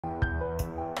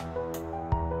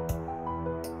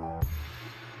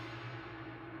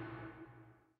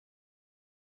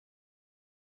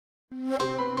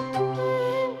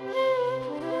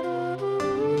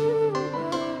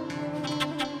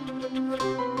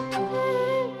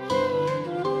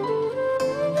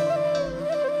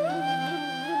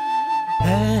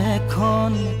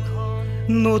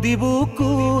নদী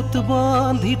বুকুত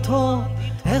বান্ধি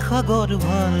এসাগৰ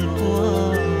ভাল পোৱা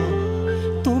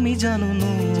তুমি জানো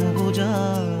নুবুজা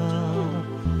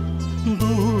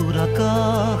দূৰ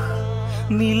আকাশ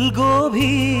নীল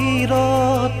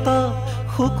গভীৰতা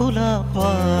শুকুলা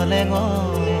পালেঙ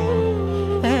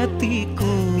এটি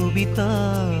কবিতা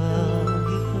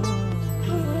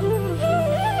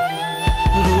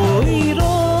ৰৈ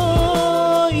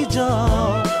ৰৈ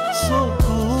যাওঁ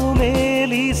চকু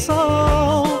মেলি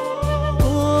চাওঁ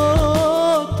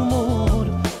ক'ত মোৰ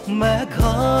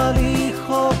মেঘালী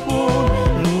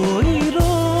সপোন ৰৈ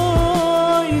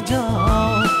ৰৈ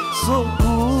যাওঁ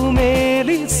চকু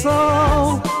মেলি চাওঁ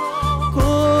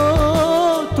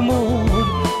ক'ত মোৰ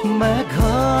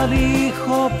মেঘালী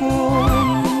সপোন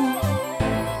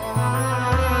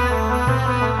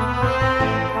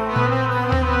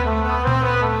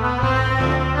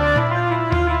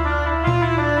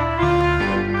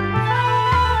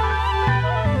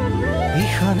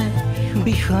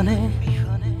বিখানে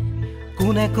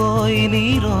কোনে কয়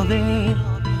নীৰৱে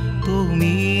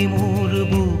তুমি মোৰ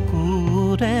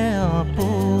বুকুৰে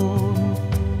আপোন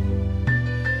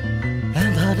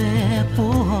এন্ধাৰে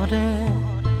পোহৰে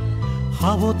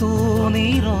হাবতো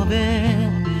নীৰৱে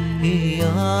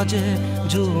এয়া যে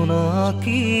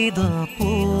জোনাকী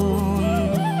দাপোন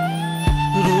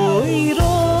ৰৈ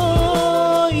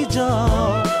ৰৈ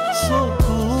যাওঁ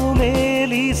চকু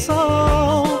মেলি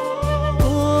চাওঁ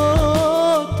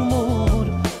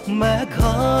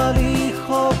মেঘালী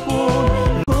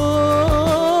সপোন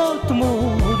ক'ত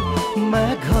মোৰ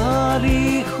মেঘালী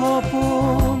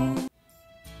সপোন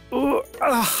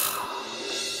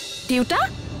দেউতা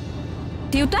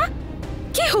দেউতা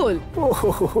কি হ'ল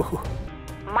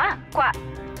মা কোৱা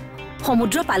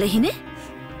সমুদ্ৰ পালেহিনে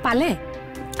পালে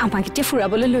আমাক এতিয়া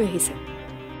ফুৰাবলৈ লৈ আহিছে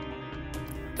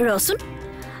ৰচোন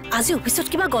আজি অফিচত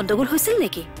কিবা গণ্ডগোল হৈছিল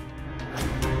নেকি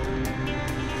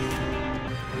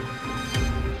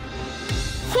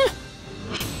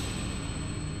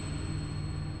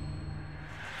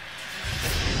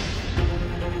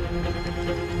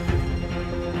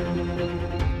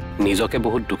নিজকে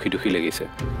বহুত দুখী দুখী লাগিছে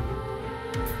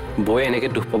বয়ে এনেকে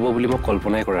দুখ পাব বুলি মই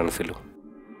কল্পনাই কৰা নাছিলো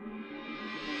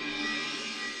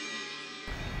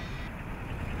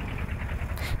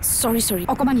সৰি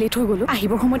অকমান লেট হৈ গলো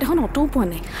আহিবৰ সময়ত এখন অটো পোৱা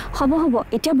নাই হ'ব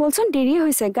এতিয়া বলচোন দেৰি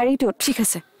হৈছে গাড়ীটো ঠিক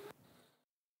আছে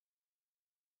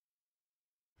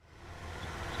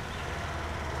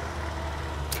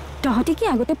তহঁতি কি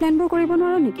আগতে প্ল্যানবোৰ কৰিব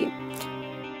নোৱাৰো নেকি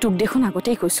তোক দেখোন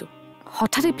আগতেই কৈছো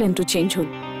হঠাতে প্ল্যানটো চেঞ্জ হ'ল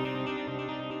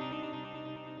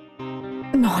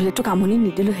নহলে তো কামনি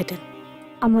নিদিলো হেতেন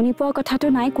আমনি পোৱা কথাটো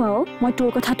নাই কোৱাও মই তোৰ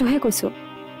কথাটোহে কৈছো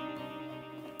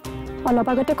অলপ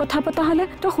আগতে কথা পতা হলে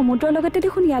তো সমুদ্ৰৰ লগতে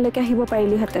দেখোন ইয়ালৈকে আহিব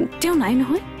পাৰিলি হেতেন তেওঁ নাই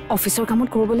নহয় অফিচৰ কামত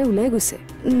কৰিবলৈ ওলাই গৈছে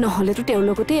নহলে তো তেওঁৰ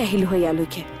লগতে আহিলো হয়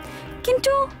ইয়ালৈকে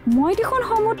কিন্তু মই দেখোন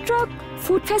সমুদ্ৰক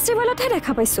ফুড ফেষ্টিভেলতহে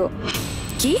দেখা পাইছো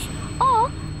কি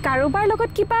কাৰোবাৰ লগত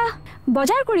কিবা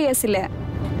বজাৰ কৰি আছিলে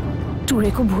তোৰ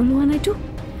একো ভুল হোৱা নাইতো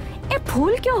এ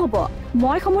ভুল কিয় হ'ব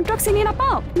মই সমুদ্ৰক চিনি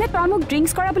নাপাওঁ নে তই মোক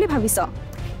ড্ৰিংকছ কৰা বুলি ভাবিছ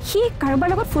সি কাৰোবাৰ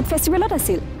লগত ফুড ফেষ্টিভেলত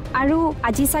আছিল আৰু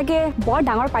আজি চাগে বৰ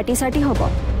ডাঙৰ পাৰ্টি চাৰ্টি হ'ব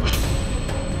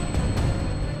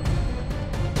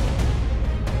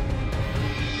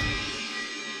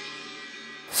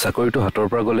চাকৰিটো হাতৰ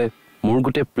পৰা গ'লে মোৰ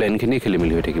গোটেই প্লেনখিনি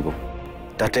খেলিমেলি হৈ থাকিব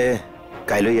তাতে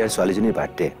কাইলৈ ইয়াৰ ছোৱালীজনীৰ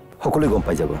বাৰ্থডে সকলোৱে গম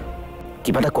পাই যাব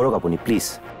কিবা এটা কৰক আপুনি প্লিজ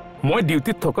মই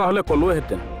ডিউটিত থকা হলে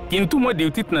কলোহেঁতেন কিন্তু মই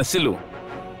ডিউটিত নাছিলো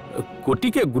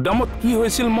গতিকে গুদামত কি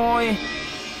হৈছিল মই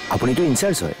আপুনিতো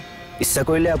ইনচাৰ্জ হয় ইচ্ছা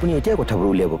কৰিলে আপুনি এতিয়া কথাবোৰ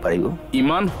উলিয়াব পাৰিব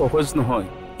ইমান সহজ নহয়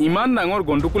ইমান ডাঙৰ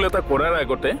গণ্ডগোল এটা কৰাৰ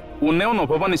আগতে কোনেও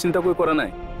নভবা নিচিন্তাকৈ কৰা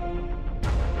নাই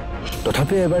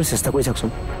তথাপি এবাৰ চেষ্টা কৰি চাওকচোন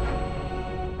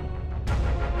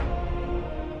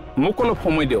মোক অলপ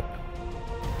সময় দিয়ক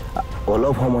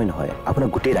অলপ সময় নহয় আপোনাক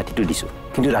গোটেই ৰাতিটো দিছো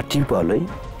কিন্তু ৰাতিপুৱালৈ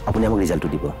আপুনি আমাক ৰিজাল্টটো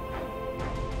দিব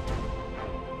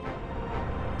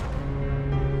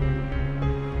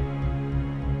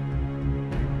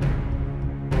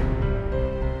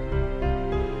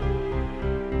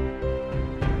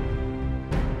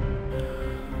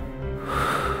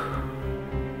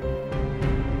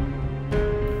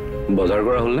বজাৰ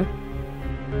কৰা হ'লনে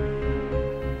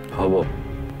হ'ব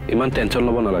ইমান টেনচন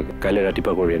ল'ব নালাগে কাইলৈ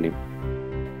ৰাতিপুৱা কৰি আনিম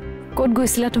ক'ত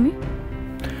গৈছিলা তুমি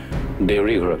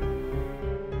দেউৰী ঘৰত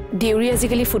দেউৰী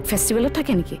আজিকালি ফুড ফেষ্টিভেলত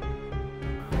থাকে নেকি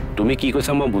তুমি কি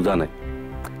কৈছা মই বুজা নাই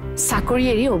চাকৰি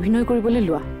এৰি অভিনয় কৰিবলৈ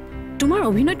লোৱা তোমাৰ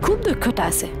অভিনয়ত খুব দক্ষতা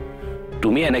আছে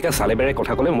তুমি এনেকা সালে বেৰে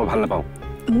কথা কলে মই ভাল নাপাওঁ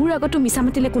মোৰ আগতো মিছা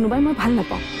মাতিলে কোনোবাই মই ভাল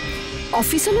নাপাওঁ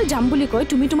অফিচলৈ যাম বুলি কয়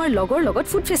তুমি তোমাৰ লগৰ লগত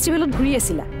ফুড ফেষ্টিভেলত ঘূৰি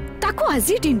আছিলা তাকো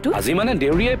আজি দিনটো আজি মানে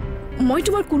দেউৰীয়ে মই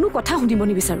তোমাৰ কোনো কথা শুনিব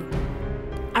নিবিচাৰো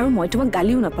আৰু মই তোমাক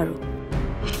গালিও নাপাৰো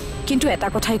কিন্তু এটা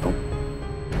কথাই কওঁ,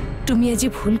 তুমি আজি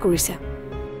ভুল কৰিছা,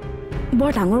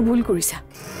 বৰ ডাঙৰ ভুল কৰিছা।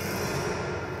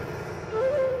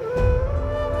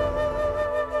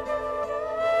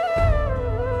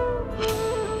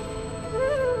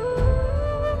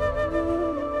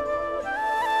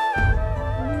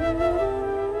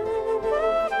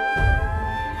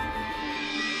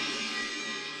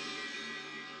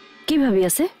 কি ভাবি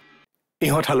আছে?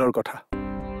 ইহঁত হালৰ কথা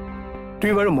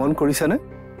তুমি বাৰু মন কৰিছানে?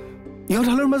 ইহঁত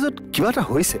হালৰ মাজত কিবা এটা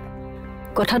হৈছে।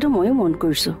 কথাটো ময়ো মন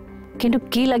কৰিছো, কিন্তু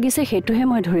কি লাগিছে সেইটোহে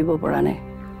মই ধৰিব পৰা নাই।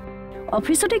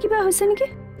 অফিচতে কিবা হৈছে নেকি?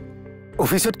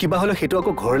 অফিচত কিবা হলে সেইটো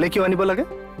আকৌ ঘৰলৈ কিয় আনিব লাগে?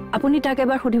 আপুনি তাক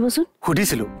এবাৰ সুধিবচোন।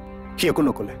 সুধিছিলো, সি একো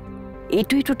নকলে।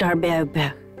 এইটোইতো তাৰ বেয়া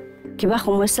অভ্যাস, কিবা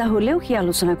সমস্যা হলেও সি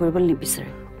আলোচনা কৰিবলৈ নিবিচাৰে।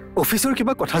 অফিচৰ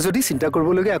কিবা কথা যদি চিন্তা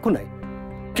কৰিবলগীয়া একো নাই,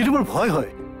 কিন্তু মোৰ ভয় হয়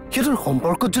সিহঁতৰ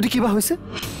সম্পৰ্কত যদি কিবা হৈছে।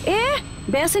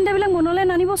 বেয়া চিন্তাবিলাক মনলৈ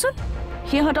নানিবচোন,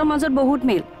 সিহঁতৰ মাজত বহুত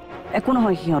মিল, একো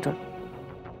নহয় সিহঁতৰ।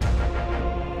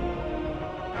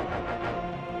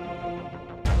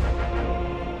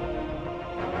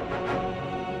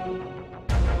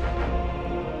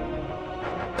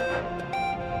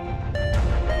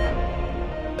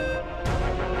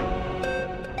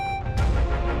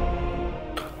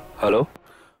 হেল্ল',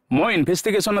 মই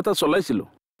ইনভেষ্টিগেশ্যন এটা চলাইছিলোঁ।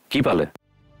 কি পালে?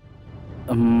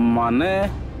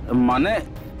 মানে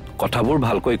কথাবোৰ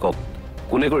ভালকৈ কওক,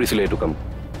 কোনে কৰিছিলে এইটো কাম?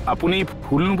 আপুনি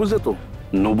ভুল নুবুজেতো?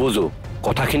 নুবুজো,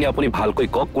 কথাখিনি আপুনি ভালকৈ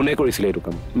কওক, কোনে কৰিছিলে এইটো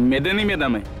কাম? মেডেনী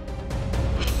মেডামে।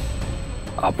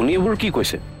 আপুনি এইবোৰ কি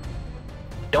কৈছে?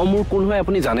 তেওঁ মোৰ কোন হয়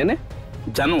আপুনি জানেনে?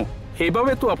 জানো,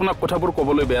 সেইবাবেতো আপোনাক কথাবোৰ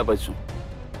ক'বলৈ বেয়া পাইছোঁ।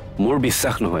 মোৰ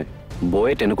বিশ্বাস নহয়,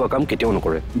 বৌয়ে তেনেকুৱা কাম কেতিয়াও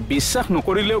নকৰে। বিশ্বাস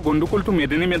নকৰিলেও গণ্ডগোলটো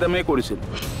মেডেনী মেডামেই কৰিছিল।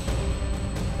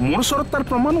 মোৰ ওচৰত তাৰ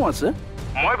প্ৰমাণো আছে।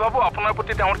 মই ভাবোঁ আপোনাৰ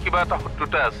প্ৰতি তেওঁৰ কিবা এটা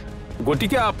শত্ৰুতা আছে।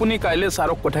 গতিকে আপুনি কাইলৈ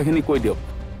ছাৰক কথাখিনি কৈ দিয়ক,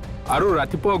 আৰু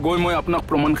ৰাতিপুৱা গৈ মই আপোনাক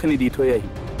প্ৰমাণখিনি দি থৈ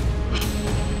আহিম।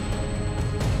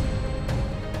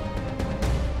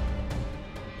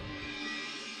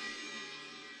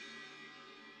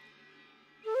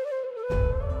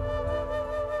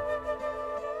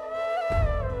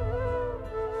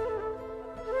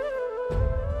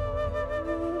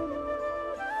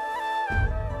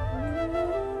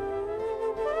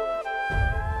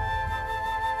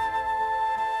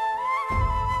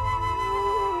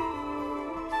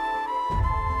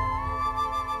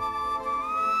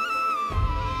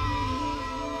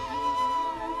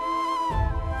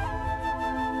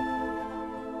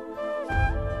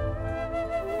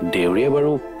 দেউৰীয়ে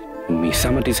বাৰু মিছা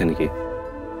মাতিছে নেকি?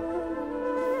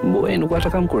 বৌয়ে এনেকুৱা এটা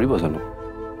কাম কৰিব জানো?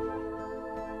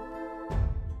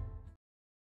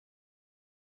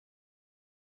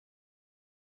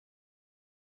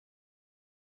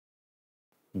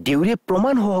 দেউৰীয়ে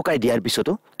প্ৰমাণ সহকাৰে দিয়াৰ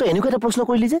পিছতো তই এনেকুৱা এটা প্ৰশ্ন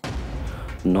কৰিলি যে?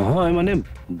 নহয় মানে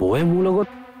বৌয়ে মোৰ লগত।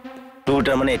 তোৰ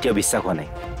তাৰমানে এতিয়াও বিশ্বাস হোৱা নাই?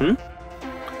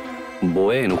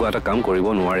 বৌয়ে এনেকুৱা এটা কাম কৰিব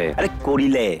নোৱাৰে। আৰে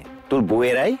কৰিলে, তোৰ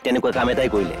বৌয়েৰাই তেনেকুৱা কাম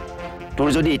এটাই কৰিলে। তোৰ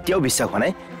যদি এতিয়াও বিশ্বাস হোৱা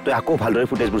নাই, তই আকৌ ভালদৰে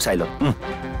ফুটেজবোৰ চাই ল।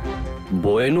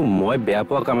 বৌয়েনো মই বেয়া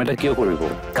পোৱা কাম এটা কিয় কৰিব?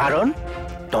 কাৰণ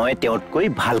তই তেওঁতকৈ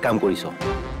ভাল কাম কৰিছ।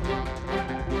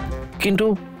 কিন্তু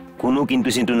কোনো কিন্তু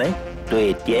চিন্তু নাই, তই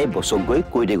এতিয়াই বছক গৈ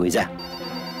কৈ দে, গৈ যা।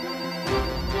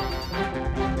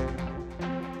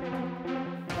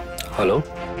 Hello',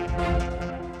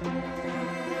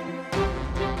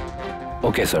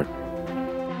 okay sir.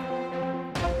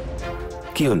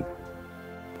 কি হ'ল?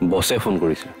 বছে ফোন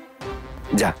কৰিছে।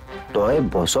 যা, তই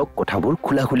বছক কথাবোৰ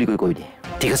খোলা খুলিকৈ কৈ দে,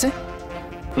 ঠিক আছে?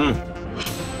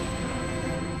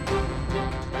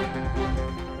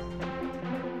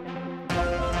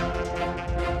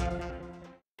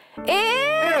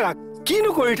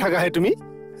 কিনো কৰি থাকাহে তুমি?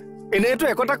 এনেইতো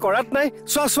একতা কৰাত নাই।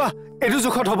 চোৱা চোৱা, এইটো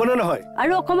জোখত হ'বনে নহয়?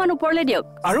 আৰু অকমান ওপৰলে দিয়ক।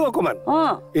 আৰু অকমান?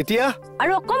 এতিয়া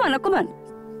আৰু অকমান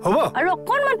হ'ব? আৰু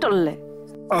অকণমান তললে।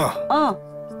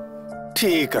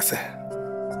 ঠিক আছে।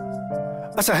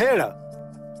 আচ্ছা হেৰা,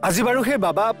 আজি বাৰু সেই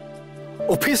বাবা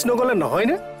অফিচ নগলে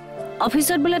নহয়নে?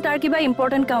 অফিচত বোলে তাৰ কিবা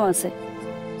ইম্পৰ্টেণ্ট কাম আছে।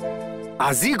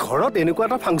 আজি ঘৰত এনেকুৱা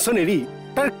এটা ফাংচন এৰি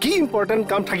তাৰ কি ইম্পৰ্টেণ্ট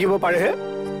কাম থাকিব পাৰে হে?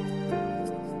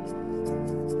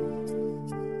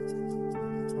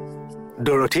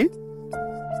 ডৰথি,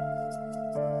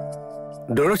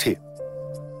 ডৰথি।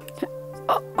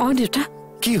 দেউতা।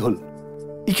 কি হ'ল?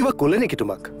 ই কিবা ক'লে নেকি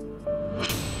তোমাক?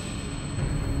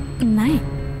 নাই।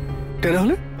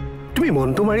 তেনেহ'লে তুমি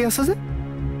মনটো মাৰি আছা যে?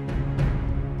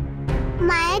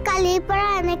 মায়ে কালিৰ পৰা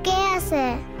এনেকেই আছে।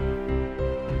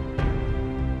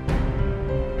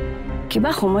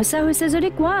 কিবা সমস্যা হৈছে যদি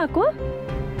কোৱা আকৌ।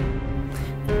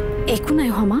 একো নাই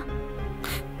হোৱা মা।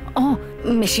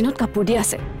 মেচিনত কাপোৰ দি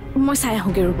আছে, মই চাই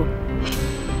আহোঁগৈ ৰ'ব।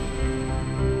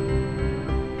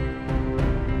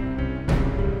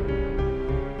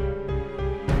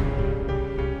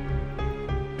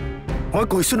 মই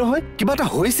কৈছো নহয় কিবা এটা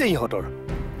হৈছে ইহঁতৰ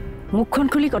মুখখন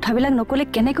খুলি কথাবিলাক নকলে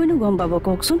কেনেকৈনো গম পাব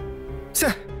কওকচোন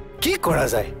কি কৰা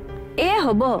যায়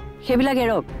হ'ব সেইবিলাক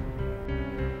এৰক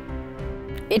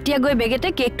এতিয়া গৈ বেগেতে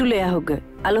কেকটো লৈ আহকগৈ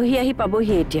আলহী আহি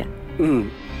পাবহি এতিয়া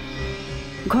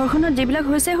ঘৰখনত যিবিলাক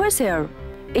হৈছে হৈছে আৰু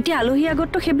এতিয়া আলহী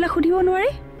আগততো সেইবিলাক সুধিব নোৱাৰি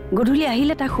গধূলি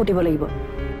আহিলে তাক সুধিব লাগিব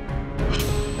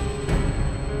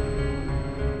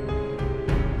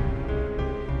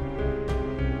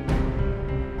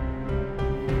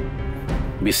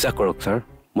বিশ্বাস কৰক ছাৰ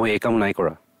মই এই কাম নাই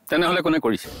কৰা তেনেহলে কোনে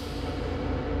কৰিছে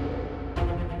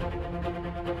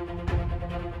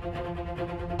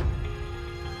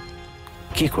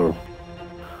কি কৰোঁ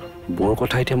বৰ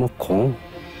কথা এতিয়া মোক কওঁ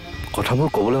কথাবোৰ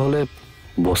ক'বলৈ হ'লে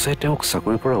বছে তেওঁক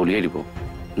চাকৰিৰ পৰা উলিয়াই দিব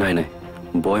নাই নাই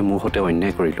বয় মোৰ সৈতে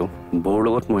অন্যায় কৰিলোঁ বৰ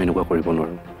লগত মই এনেকুৱা কৰিব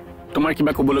নোৱাৰোঁ তোমাৰ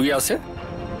কিবা ক'বলগীয়া আছে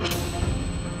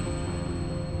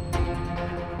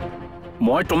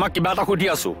মই তোমাক কিবা এটা সুধি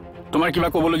আছো তোমাৰ কিবা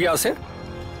ক'বলগীয়া আছে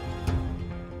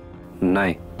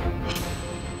নাই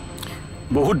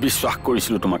বহুত বিশ্বাস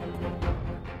কৰিছিলোঁ তোমাক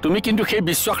তুমি কিন্তু সেই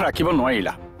বিশ্বাস ৰাখিব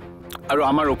নোৱাৰিলা আৰু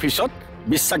আমাৰ অফিচত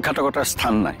বিশ্বাসঘাতকতাৰ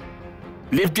স্থান নাই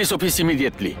লিভ দিছ অফিচ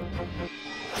ইমিডিয়েটলি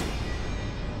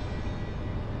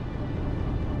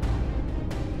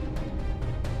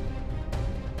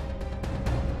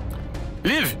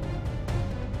লিভ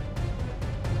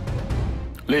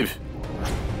লিভ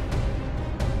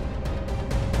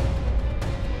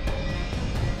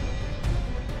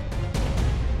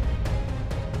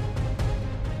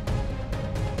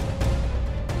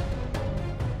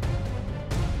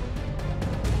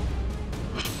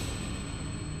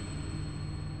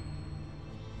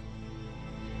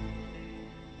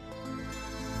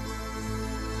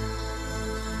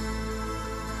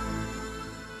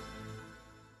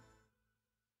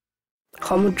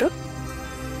সমুদ্ৰ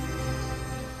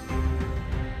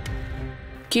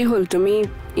কি হল তুমি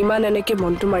ইমান এনেকে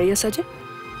মনটো মাৰি আছা যে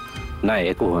নাই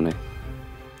একো হোৱা নাই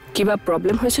কিবা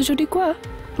প্ৰব্লেম হৈছে যদি কোৱা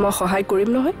মই সহায় কৰিম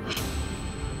নহয়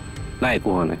নাই একো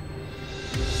হোৱা নাই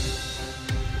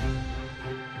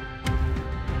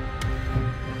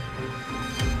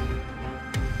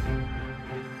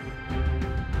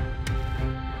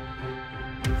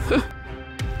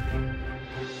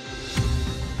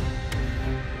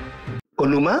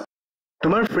অনুমা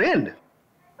তোমাৰ ফ্ৰেন্ড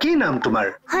কি নাম তোমাৰ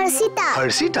হৰ্ষিতা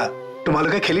হৰ্ষিতা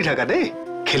তোমালোকে খেলি থাকা দেই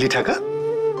খেলি থাকা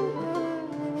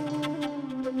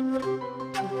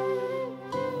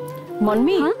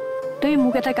মনমি তুমি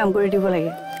মোক এটা কাম কৰি দিব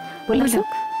লাগে বলা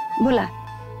বলা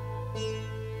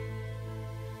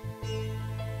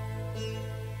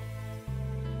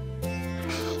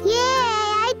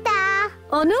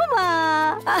অনুমা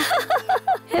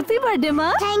হ্যাপি বার্থডে মা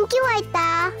থ্যাংক ইউ আইতা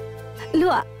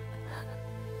লুয়া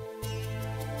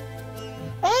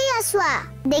এই আসোয়া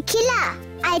দেখিলা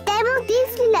আইতাই মোক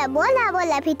গিফট দিলে বলা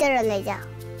বলা ভিতৰলৈ যাও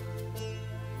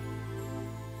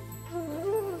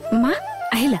মা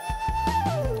আহিলা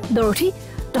দৰথি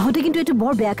তহঁতে কিন্তু এটো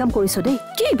বৰ বেয়া কাম কৰিছ দেই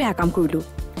কি বেয়া কাম কৰিলো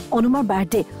অনুমাৰ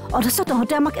বাৰ্থডে অথচ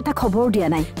তহঁতে আমাক এটা খবৰ দিয়া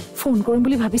নাই ফোন কৰিম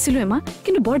বুলি ভাবিছিলো এমা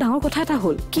কিন্তু বৰ ডাঙৰ কথা এটা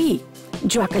হ'ল কি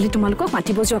যোৱাকালি তোমালোকক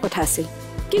মাতিব যোৱা কথা আছিল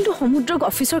কিন্তু সমুদ্ৰক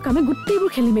অফিচৰ কামে গোটেইবোৰ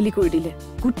খেলি মেলি কৰি দিলে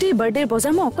গোটেই বাৰ্থডেৰ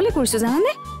বজাৰ মই অকলে কৰিছো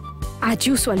জানানে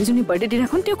আজিও ছোৱালীজনী বাৰ্থডে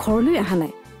দিনাখন তেওঁ ঘৰলৈ অহা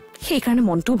নাই সেইকাৰণে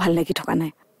মনটোও ভাল লাগি থকা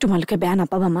নাই তোমালোকে বেয়া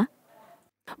নাপাবা মা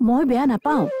মই বেয়া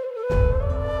নাপাওঁ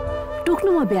তোকনো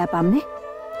মই বেয়া পাম নে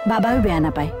বাবাও বেয়া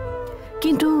নাপায়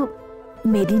কিন্তু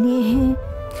মেদিনীয়েহে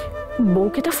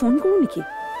বৌক এটা ফোন কৰো নেকি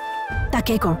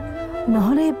তাকে কৰ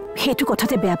নহলে সেইটো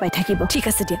কথাতে বেয়া পাই থাকিব ঠিক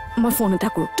আছে দিয়া মই ফোন এটা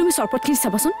কৰো তুমি চৰপতখিনি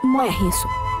চাবাচোন মই আহি আছো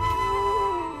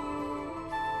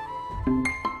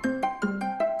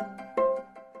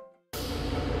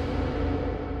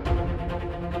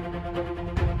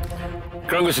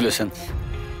Congratulations.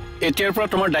 এতিয়াৰ পৰা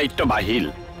তোমাৰ দায়িত্ব বাঢ়িল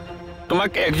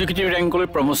তোমাক এক্সিকিউটিভ ৰেংকলৈ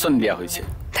প্ৰমোশন দিয়া হৈছে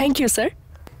thank U sir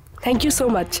thank U so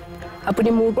মাচ আপুনি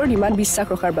মোৰ ওপৰত ইমান বিশ্বাস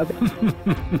ৰখাৰ বাবে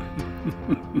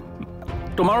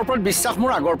তোমাৰ ওপৰত বিশ্বাস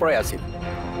মোৰ আগৰ পৰাই আছিল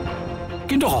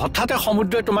কিন্তু হঠাতে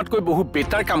সমুদ্ৰই তোমাতকৈ বহু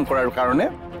বেটাৰ কাম কৰাৰ কাৰণে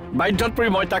বাধ্যত পৰি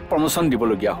মই তাক প্ৰমোশন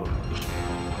দিবলগীয়া হ'ল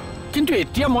কিন্তু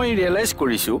এতিয়া মই ৰিয়েলাইজ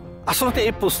কৰিছো আসলতে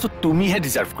এই পোষ্টটো তুমিহে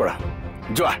ডিজাৰ্ভ কৰা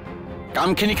যোৱা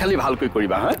কামখিনি খালি ভালকৈ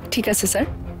কৰিবা হা ঠিক আছে স্যাৰ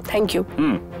থ্যাংক ইউ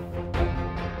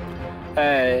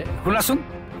শুনাচোন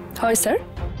হয় স্যাৰ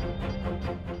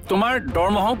তোমাৰ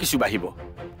দৰমহাও কিছু বাঢ়িব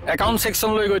একাউণ্ট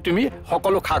সেকশনলৈ গৈ তুমি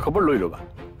সকলো খা খবৰ লৈ ল'বা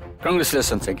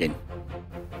কংগ্ৰেচুলেশ্যনছ এগেইন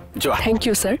যোৱা থ্যাংক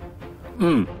ইউ স্যার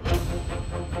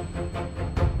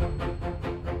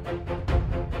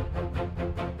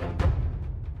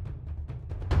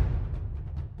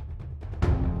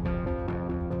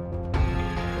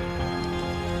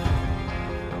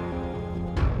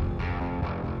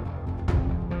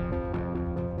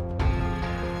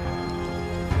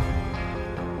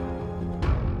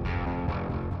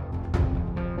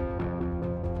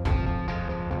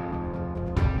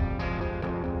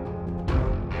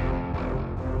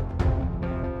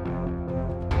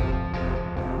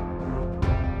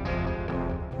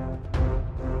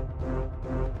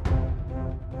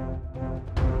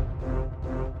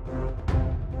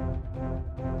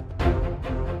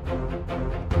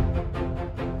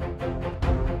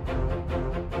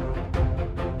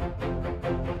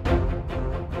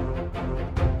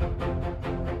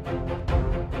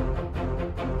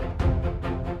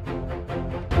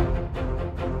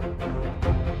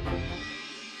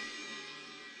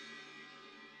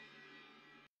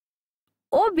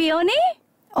বিয়নী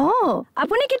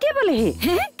আপুনি কেতিয়া পালেহি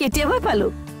কেতিয়াবা পালো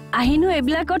আহিনো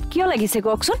এইবিলাকত কিয় লাগিছে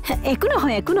কওকচোন একো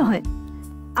নহয়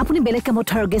আপুনি বেলেগ কামত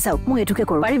ধৰকে যাওক মই এটুকে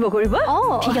কৰো পাৰিব কৰিব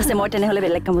ঠিক আছে মই তেনেহলে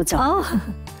বেলেগ কামত যাওঁ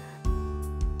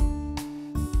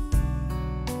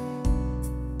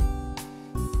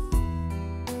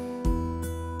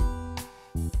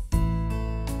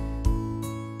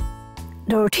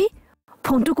দৰথি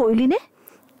ফোনটো কৰিলি নে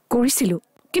কৰিছিলো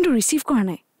কিন্তু ৰিচিভ কৰা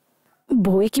নাই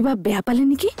বৌয়ে কিবা বেয়া পালে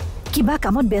নেকি কিবা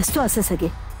কামত ব্যস্ত আছে চাগে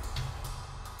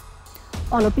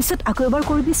অলপ পিছত আকৌ এবাৰ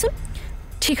কৰিবিচোন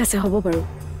ঠিক আছে হ'ব বাৰু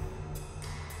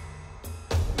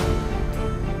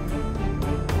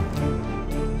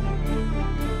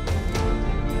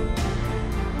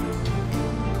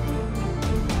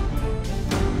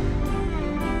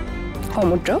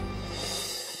সমুদ্ৰ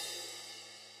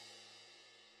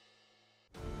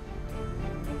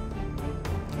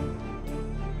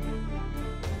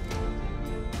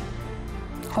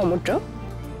সমুদ্ৰ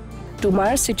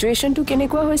তোমাৰ সিচুৱেশনটো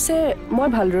কেনেকুৱা হৈছে মই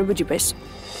ভালদৰে বুজি পাইছো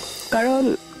কাৰণ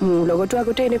মোৰ লগতো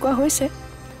আগতে এনেকুৱা হৈছে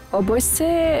অৱশ্যে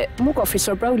মোক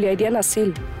অফিচৰ পৰা উলিয়াই দিয়া নাছিল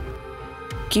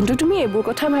কিন্তু তুমি এইবোৰ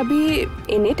কথা ভাবি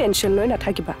এনে টেনচন লৈ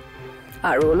নাথাকিবা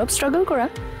আৰু অলপ ষ্ট্ৰাগল কৰা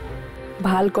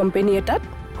ভাল কোম্পানী এটাত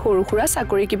সৰু সুৰা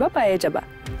চাকৰি কিবা পায়ে যাবা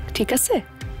ঠিক আছে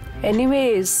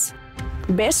anyways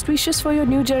best উইশেছ for your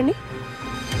new journey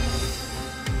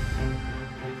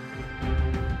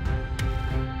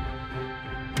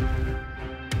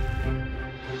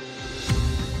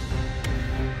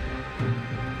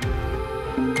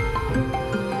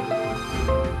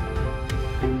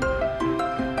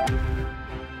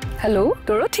hello'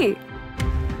 দৰথি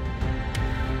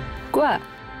কোৱা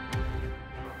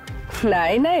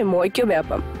নাই মই কিয় বেয়া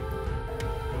পাম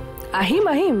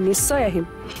আহিম নিশ্চয় আহিম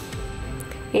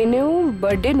এনেও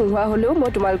বাৰ্থডে নোহোৱা হ'লেও মই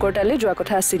তোমালোকৰ তালৈ যোৱা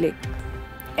কথা আছিলে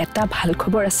এটা ভাল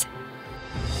খবৰ আছে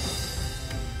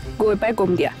গৈ পাই কম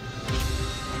দিয়া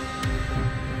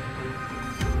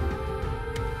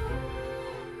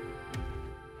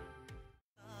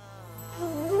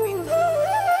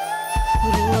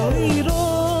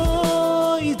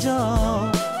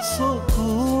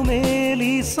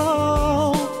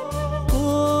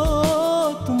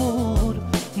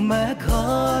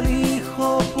Meghali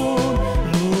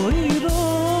Hopun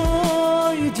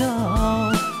roi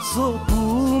jao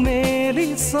soku meri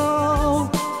sao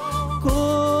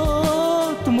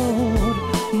kot mor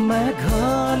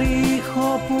Meghali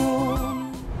Hopun